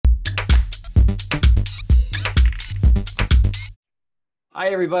Hi,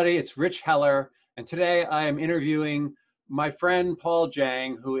 everybody. It's Rich Heller, and today I am interviewing my friend Paul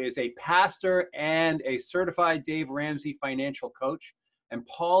Jang, who is a pastor and a certified Dave Ramsey financial coach. And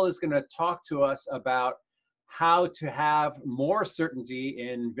Paul is going to talk to us about how to have more certainty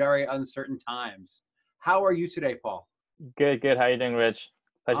in very uncertain times. How are you today, Paul? Good, good. How you doing, Rich?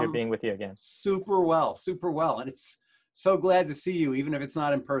 Pleasure I'm being with you again. super well, super well. And it's so glad to see you, even if it's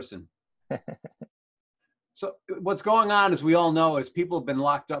not in person. So what's going on, as we all know, is people have been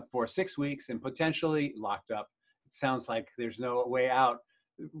locked up for 6 weeks and potentially locked up. It sounds like there's no way out.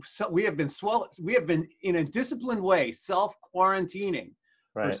 So we have been in a disciplined way self-quarantining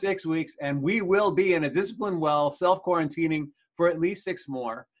for Right. 6 weeks, and we will be in a disciplined well self-quarantining for at least six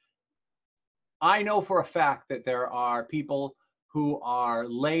more. I know for a fact that there are people who are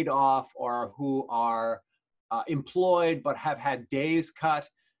laid off or who are employed but have had days cut,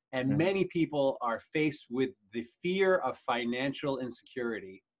 and Mhm. many people are faced with the fear of financial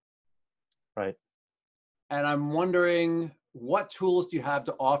insecurity. Right. And I'm wondering, what tools do you have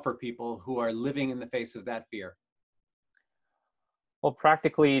to offer people who are living in the face of that fear? Well,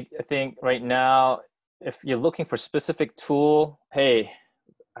 practically, I think right now, if you're looking for specific tool, hey,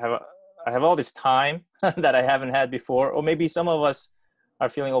 I have I have all this time that I haven't had before, or maybe some of us are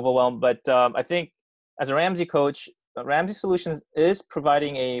feeling overwhelmed. But I think as a Ramsey coach, Ramsey Solutions is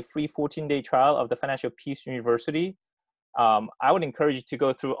providing a free 14-day trial of the Financial Peace University. I would encourage you to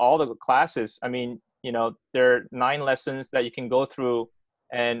go through all the classes. I mean, there are 9 lessons that you can go through,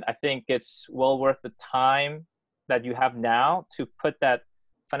 and I think it's well worth the time that you have now to put that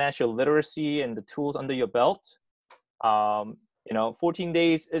financial literacy and the tools under your belt. 14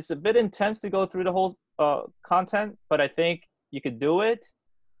 days is a bit intense to go through the whole content, but I think you could do it.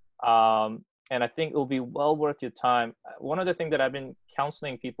 And I think it will be well worth your time. One of the things that I've been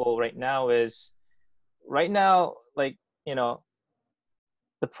counseling people right now is right now, like, you know,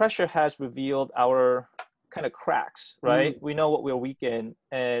 the pressure has revealed our kind of cracks, right? Mm, We know what we're weak in,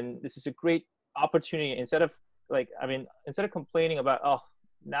 and this is a great opportunity. Instead of complaining about, oh,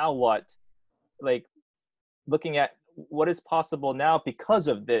 now what? Like, looking at what is possible now because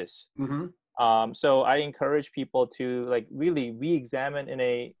of this. hmm. So I encourage people to like really re-examine in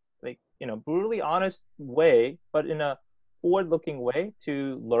a brutally honest way, but in a forward-looking way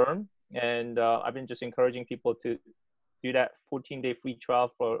to learn. And I've been just encouraging people to do that 14-day free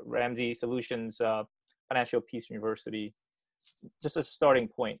trial for Ramsey Solutions Financial Peace University, just as a starting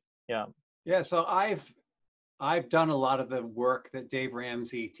point. Yeah. Yeah, so I've done a lot of the work that Dave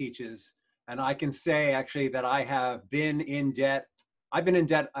Ramsey teaches, and I can say actually that I have been in debt. I've been in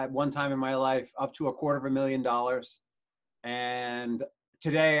debt at one time in my life up to $250,000, and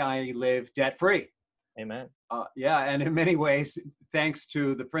today I live debt free. Amen. Yeah, and in many ways, thanks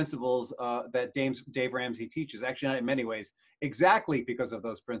to the principles that Dave Ramsey teaches. Actually, not in many ways, exactly because of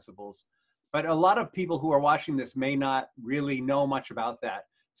those principles. But a lot of people who are watching this may not really know much about that.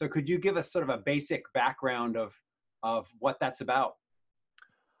 So could you give us sort of a basic background of what that's about?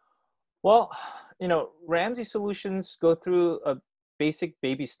 Well, Ramsey Solutions go through a basic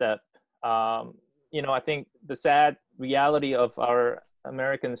baby step. I think the sad reality of our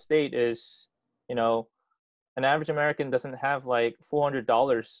American state is, you know, an average American doesn't have like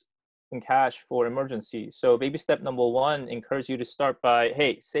 $400 in cash for emergencies. So baby step number one encourages you to start by,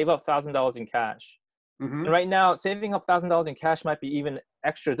 hey, save up $1,000 in cash. And Hmm. right now, saving up $1,000 in cash might be even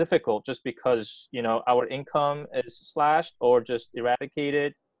extra difficult just because our income is slashed or just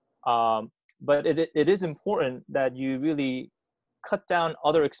eradicated. Um, but it is important that you really cut down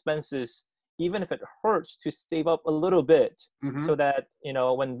other expenses, even if it hurts, to save up a little bit, Hmm. so that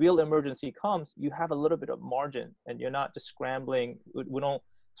when real emergency comes, you have a little bit of margin and you're not just scrambling. We don't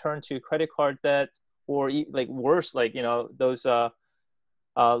turn to credit card debt or like worse, like those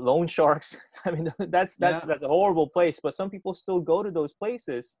loan sharks. I mean, Yeah. that's a horrible place, but some people still go to those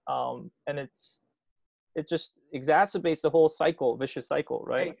places, and it just exacerbates the whole vicious cycle,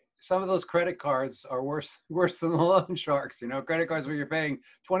 right? Hey, some of those credit cards are worse than the loan sharks. Credit cards where you're paying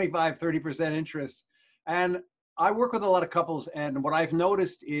 25, 30% interest. And I work with a lot of couples, and what I've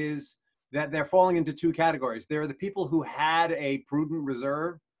noticed is that they're falling into two categories. There are the people who had a prudent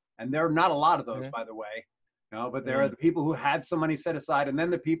reserve, and there are not a lot of those, Mm-hmm. by the way. But there are Mm, the people who had some money set aside, and then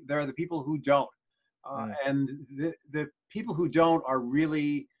there are the people who don't. mm, And the people who don't are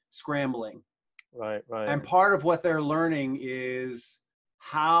really scrambling. right, right. And part of what they're learning is,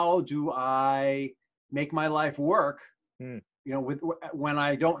 how do I make my life work, Mm, with when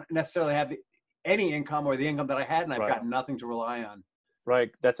I don't necessarily have any income, or the income that I had and I've right, got nothing to rely on.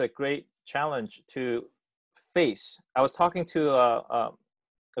 right. That's a great challenge to face. I was talking to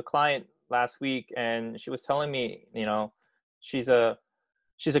a client last week, and she was telling me, she's a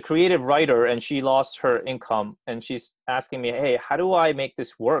she's a creative writer and she lost her income, and she's asking me, hey, how do I make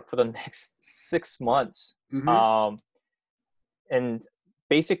this work for the next 6 months? Mm-hmm. And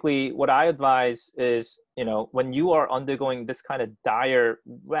basically what I advise is, when you are undergoing this kind of dire,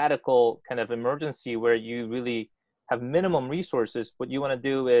 radical kind of emergency where you really have minimum resources, what you want to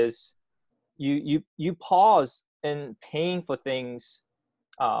do is you pause in paying for things,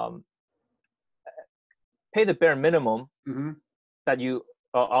 um, pay the bare minimum Mm-hmm. that you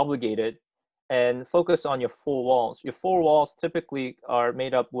are obligated, and focus on your four walls. Your four walls typically are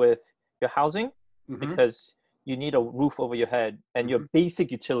made up with your housing, Mm-hmm. because you need a roof over your head, and your Mm-hmm.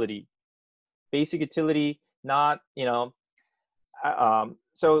 basic utility, not,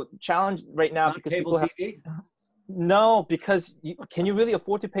 so challenge right now Not because cable people have, TV. no, because can you really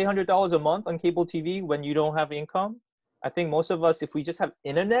afford to pay $100 a month on cable TV when you don't have income? I think most of us, if we just have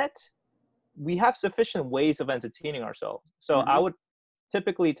internet, we have sufficient ways of entertaining ourselves. So I Mm-hmm. would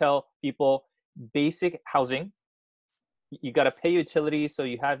typically tell people basic housing. You got to pay utilities, so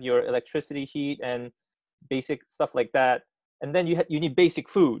you have your electricity, heat, and basic stuff like that. And then you need basic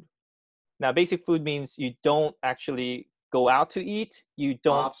food. Now, basic food means you don't actually go out to eat. You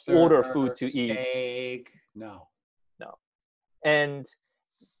don't order food Lobster, to eat. steak. No. No. And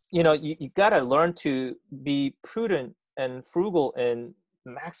you got to learn to be prudent and frugal in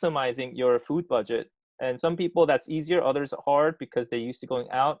maximizing your food budget. And some people that's easier, others hard because they're used to going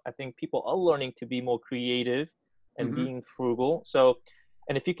out. I think people are learning to be more creative and Mm-hmm. being frugal. So,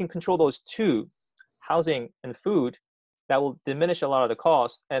 and if you can control those two, housing and food, that will diminish a lot of the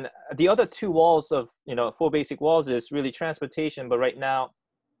cost. And the other two walls of, four basic walls is really transportation. But right now,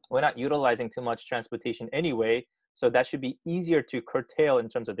 we're not utilizing too much transportation anyway. So that should be easier to curtail in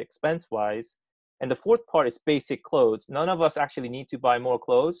terms of the expense wise. And the fourth part is basic clothes. None of us actually need to buy more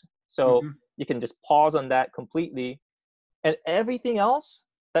clothes. So Mm-hmm. you can just pause on that completely. And everything else,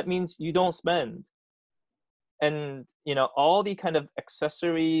 that means you don't spend. And, all the kind of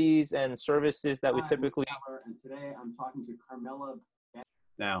accessories and services that we Hi, I'm Rich typically, Heller, and today I'm talking to Carmela.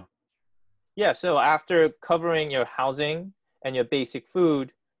 Now. yeah. So after covering your housing and your basic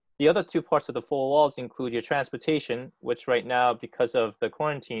food, the other two parts of the four walls include your transportation, which right now, because of the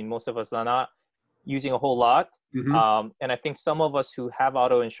quarantine, most of us are not using a whole lot. Mm-hmm. And I think some of us who have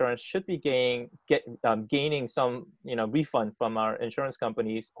auto insurance should be gaining some, refund from our insurance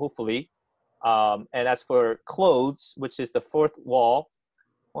companies, hopefully. And as for clothes, which is the fourth wall,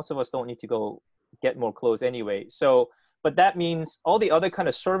 most of us don't need to go get more clothes anyway. So, but that means all the other kind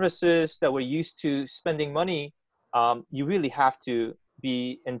of services that we're used to spending money, you really have to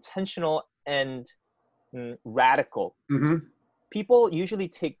be intentional and radical. Mm-hmm. People usually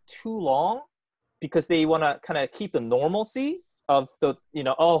take too long because they want to kind of keep the normalcy of the,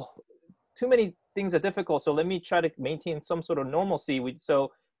 too many things are difficult, so let me try to maintain some sort of normalcy.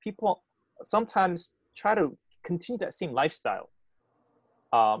 So people sometimes try to continue that same lifestyle,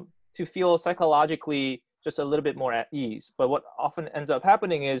 to feel psychologically just a little bit more at ease. But what often ends up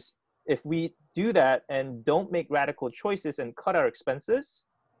happening is if we do that and don't make radical choices and cut our expenses,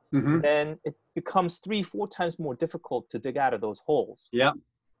 Mm-hmm. then it becomes 3-4 times more difficult to dig out of those holes. Yeah.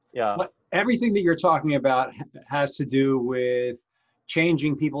 Yeah. But everything that you're talking about has to do with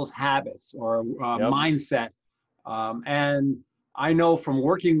changing people's habits or Yep. mindset. And I know from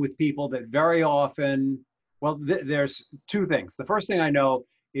working with people that very often, well, there's two things. The first thing I know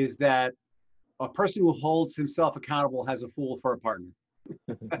is that a person who holds himself accountable has a fool for a partner.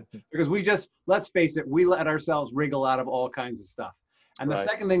 Because let's face it, we let ourselves wriggle out of all kinds of stuff. And the Right.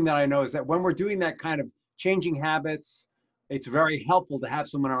 second thing that I know is that when we're doing that kind of changing habits, it's very helpful to have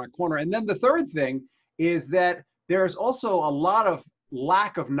someone on our corner. And then the third thing is that there's also a lot of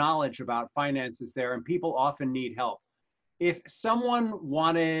lack of knowledge about finances there, and people often need help. If someone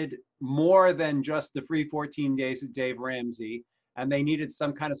wanted more than just the free 14 days of Dave Ramsey and they needed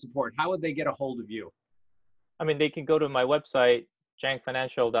some kind of support, how would they get a hold of you? I mean, they can go to my website,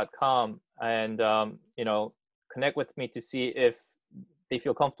 jangfinancial.com, and connect with me to see if they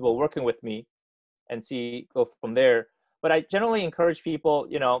feel comfortable working with me, and go from there. But I generally encourage people,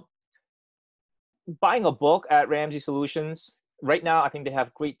 buying a book at Ramsey Solutions. Right now, I think they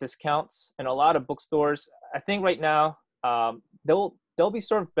have great discounts in a lot of bookstores. I think right now, they'll be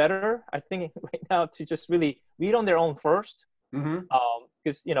served better, I think, right now, to just really read on their own first, Mm-hmm.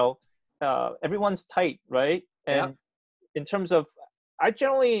 because everyone's tight, right? Yeah. And in terms of,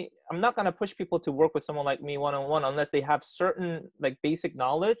 I'm not going to push people to work with someone like me one-on-one unless they have certain like basic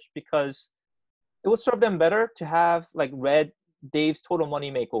knowledge, because it will serve them better to have like read Dave's Total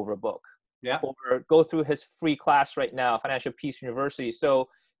Money Makeover book, Yeah. or go through his free class right now, Financial Peace University. So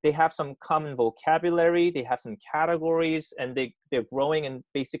they have some common vocabulary, they have some categories, and they're growing in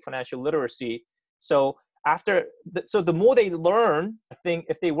basic financial literacy. So the more they learn, I think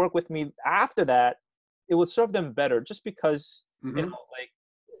if they work with me after that, it will serve them better, just because, Mm-hmm. like,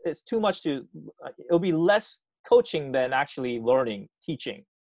 it's too much it'll be less coaching than actually learning, teaching.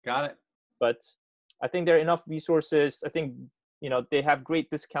 Got it. But I think there are enough resources. I think, they have great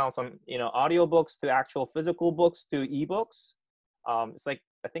discounts on, audiobooks to actual physical books to ebooks. It's like,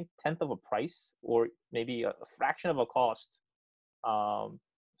 I think, tenth of a price, or maybe a fraction of a cost.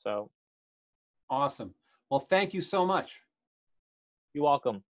 So Awesome. Well, thank you so much. you're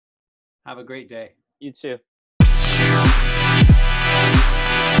welcome. Have a great day. You too.